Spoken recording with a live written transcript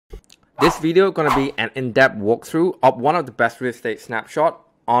This video is going to be an in-depth walkthrough of one of the best real estate snapshot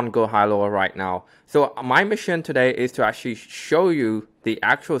on GoHighLevel right now. So my mission today is to actually show you the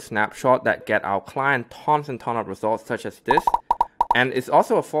actual snapshot that get our client tons and tons of results such as this. And it's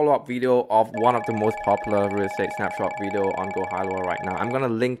also a follow-up video of one of the most popular real estate snapshot video on GoHighLevel right now. I'm going to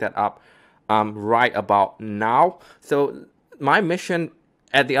link that up right about now. So my mission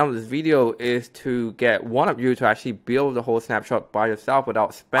at the end of this video is to get one of you to actually build the whole snapshot by yourself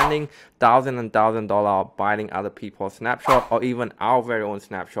without spending $1,000 and $1,000 buying other people's snapshot or even our very own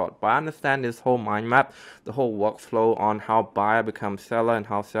snapshot. But I understand this whole mind map, the whole workflow on how buyer becomes seller and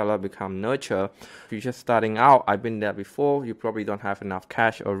how seller become nurture. If you're just starting out, I've been there before, you probably don't have enough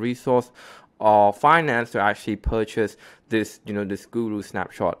cash or resource or finance to actually purchase this, this guru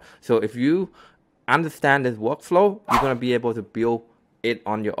snapshot. So if you understand this workflow, you're going to be able to build it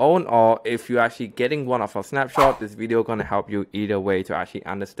on your own, or if you're actually getting one of our snapshots, this video is going to help you either way to actually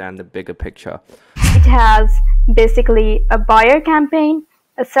understand the bigger picture. It has basically a buyer campaign,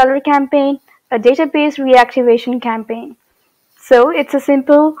 a seller campaign, a database reactivation campaign. So it's a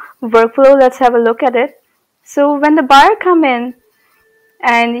simple workflow. Let's have a look at it. So when the buyer comes in,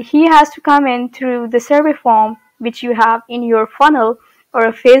 and he has to come in through the survey form which you have in your funnel or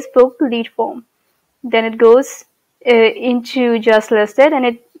a Facebook lead form. Then it goes into just listed,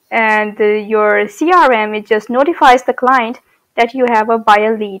 and your CRM, it just notifies the client that you have a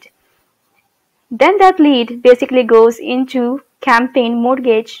buyer lead. Then that lead basically goes into campaign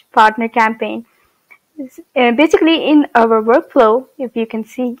mortgage partner campaign. Basically in our workflow, if you can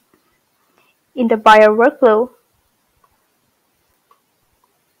see in the buyer workflow,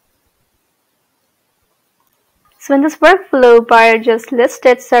 so in this workflow, buyer just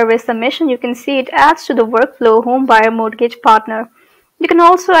listed survey submission, you can see it adds to the workflow home buyer mortgage partner. You can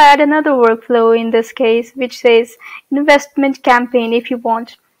also add another workflow in this case which says investment campaign if you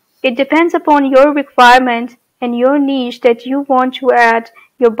want. It depends upon your requirement and your niche that you want to add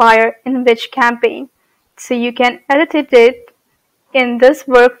your buyer in which campaign. So you can edit it in this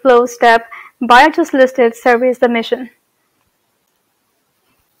workflow step, buyer just listed survey submission.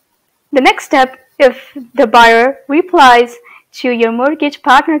 The next step, if the buyer replies to your mortgage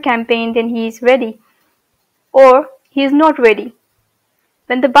partner campaign, then he is ready or he is not ready.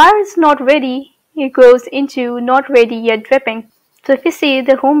 When the buyer is not ready, it goes into not ready yet dripping. So if you see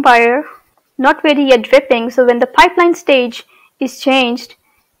the home buyer not ready yet dripping, so when the pipeline stage is changed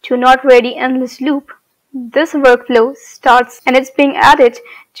to not ready endless loop, this workflow starts and it's being added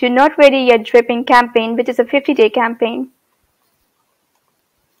to not ready yet dripping campaign, which is a 50-day campaign.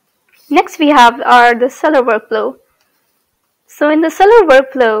 Next we have the seller workflow. So in the seller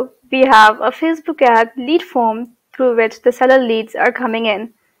workflow, we have a Facebook ad lead form through which the seller leads are coming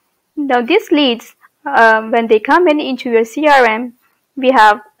in. Now these leads, when they come in into your CRM, we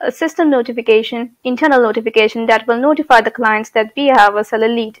have a system notification, internal notification that will notify the clients that we have a seller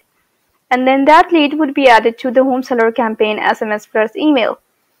lead. And then that lead would be added to the home seller campaign SMS plus email.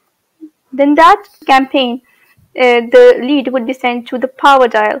 Then that campaign, the lead would be sent to the power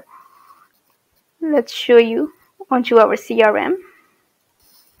dial. Let's show you onto our CRM.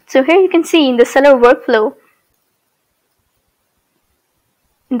 So here you can see in the seller workflow,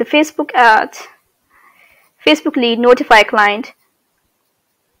 in the Facebook ad, Facebook lead notify client,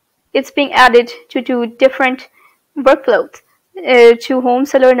 it's being added to two different workflows, to home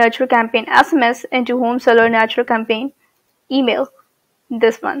seller nurture campaign SMS and to home seller nurture campaign email,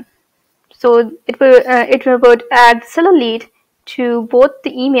 this one. So it will add seller lead to both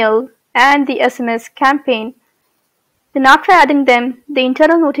the email and the SMS campaign. Then after adding them, the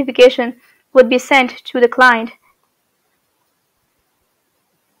internal notification would be sent to the client.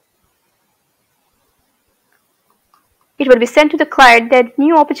 It will be sent to the client that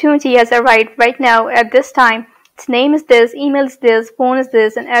new opportunity has arrived right now at this time. Its name is this, email is this, phone is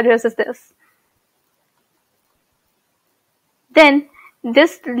this, and address is this. Then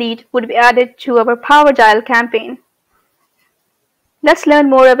this lead would be added to our power dial campaign. Let's learn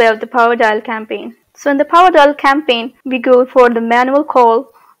more about the power dial campaign. So in the power dial campaign, we go for the manual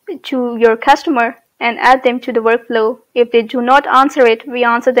call to your customer and add them to the workflow. If they do not answer it, we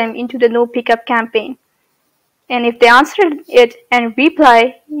answer them into the no pickup campaign. And if they answer it and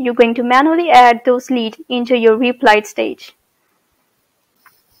reply, you're going to manually add those leads into your replied stage.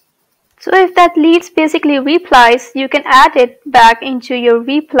 So if that leads basically replies, you can add it back into your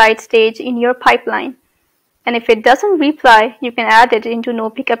replied stage in your pipeline. And if it doesn't reply, you can add it into no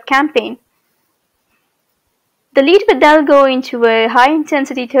pickup campaign. The lead will then go into a high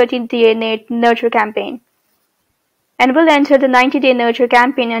intensity 30-day nurture campaign and will enter the 90-day nurture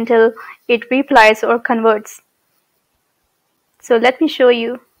campaign until it replies or converts. So let me show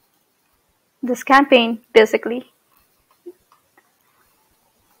you. this campaign basically.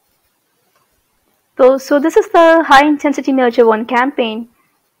 So this is the high intensity nurture 1 campaign.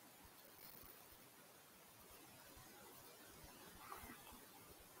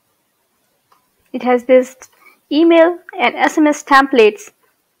 It has this email and SMS templates.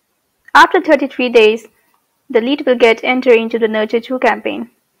 After 33 days, the lead will get entered into the Nurture 2 campaign.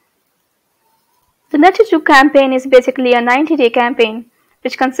 The Nurture 2 campaign is basically a 90-day campaign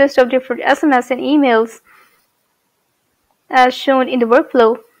which consists of different SMS and emails as shown in the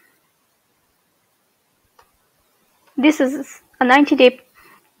workflow. This is a 90-day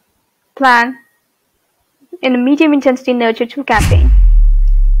plan in a medium intensity Nurture 2 campaign.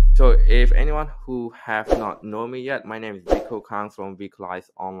 So if anyone who have not known me yet, my name is Viko Kang from Vicolize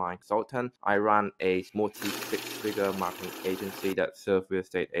Online Consultant. I run a multi-six-figure marketing agency that serves real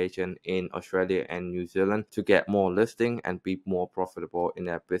estate agents in Australia and New Zealand to get more listing and be more profitable in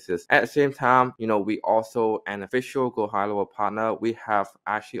their business. At the same time, we also an official GoHighLevel partner. We have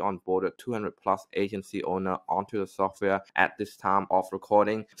actually onboarded 200 plus agency owner onto the software at this time of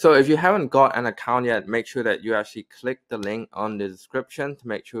recording. So if you haven't got an account yet, make sure that you actually click the link on the description to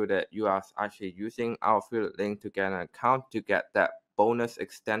make sure that you are actually using our affiliate link to get an account to get that bonus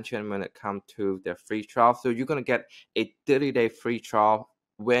extension when it comes to the free trial. So you're going to get a 30-day free trial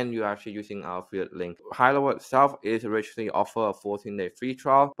when you're actually using our affiliate link. GoHighLevel itself is originally offer a 14-day free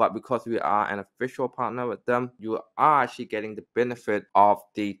trial, but because we are an official partner with them, you are actually getting the benefit of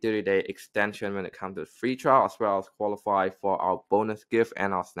the 30-day extension when it comes to the free trial, as well as qualify for our bonus gift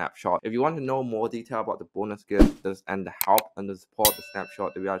and our snapshot. If you want to know more detail about the bonus gift and the help and the support, the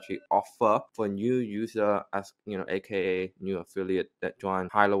snapshot that we actually offer for new user, as aka new affiliate that join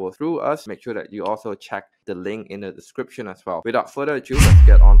GoHighLevel through us, make sure that you also check the link in the description as well. Without further ado, let's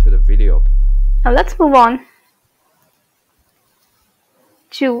get on to the video. Now let's move on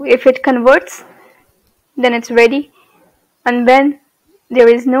to if it converts, then it's ready, and when there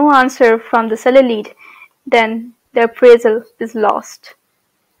is no answer from the seller lead, then the appraisal is lost.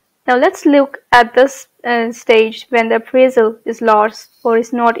 Now let's look at this stage when the appraisal is lost or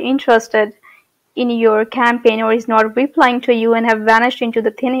is not interested in your campaign or is not replying to you and have vanished into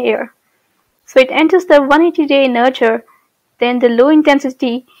the thin air. So it enters the 180-day nurture, then the low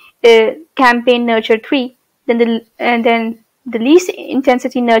intensity campaign nurture 3, then the least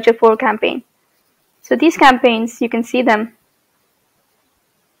intensity nurture 4 campaign. So these campaigns, you can see them.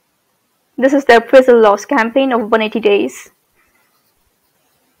 This is the appraisal loss campaign of 180 days.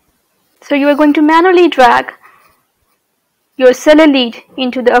 So you are going to manually drag your seller lead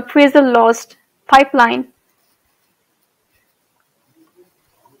into the appraisal lost pipeline.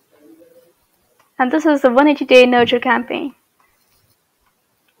 And this is the 180-day nurture campaign.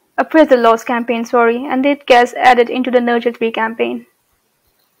 Appraisal loss campaign, and it gets added into the nurture 3 campaign.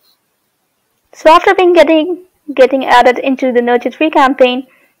 So after being getting added into the nurture 3 campaign,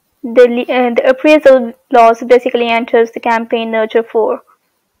 the appraisal loss basically enters the campaign nurture 4.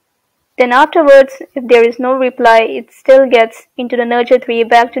 Then afterwards, if there is no reply, it still gets into the nurture 3,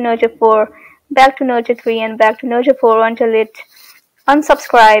 back to nurture 4, back to nurture 3, and back to nurture 4 until it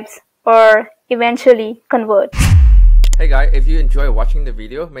unsubscribes or eventually converts. Hey guys, if you enjoy watching the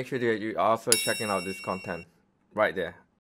video, make sure that you also checking out this content right there.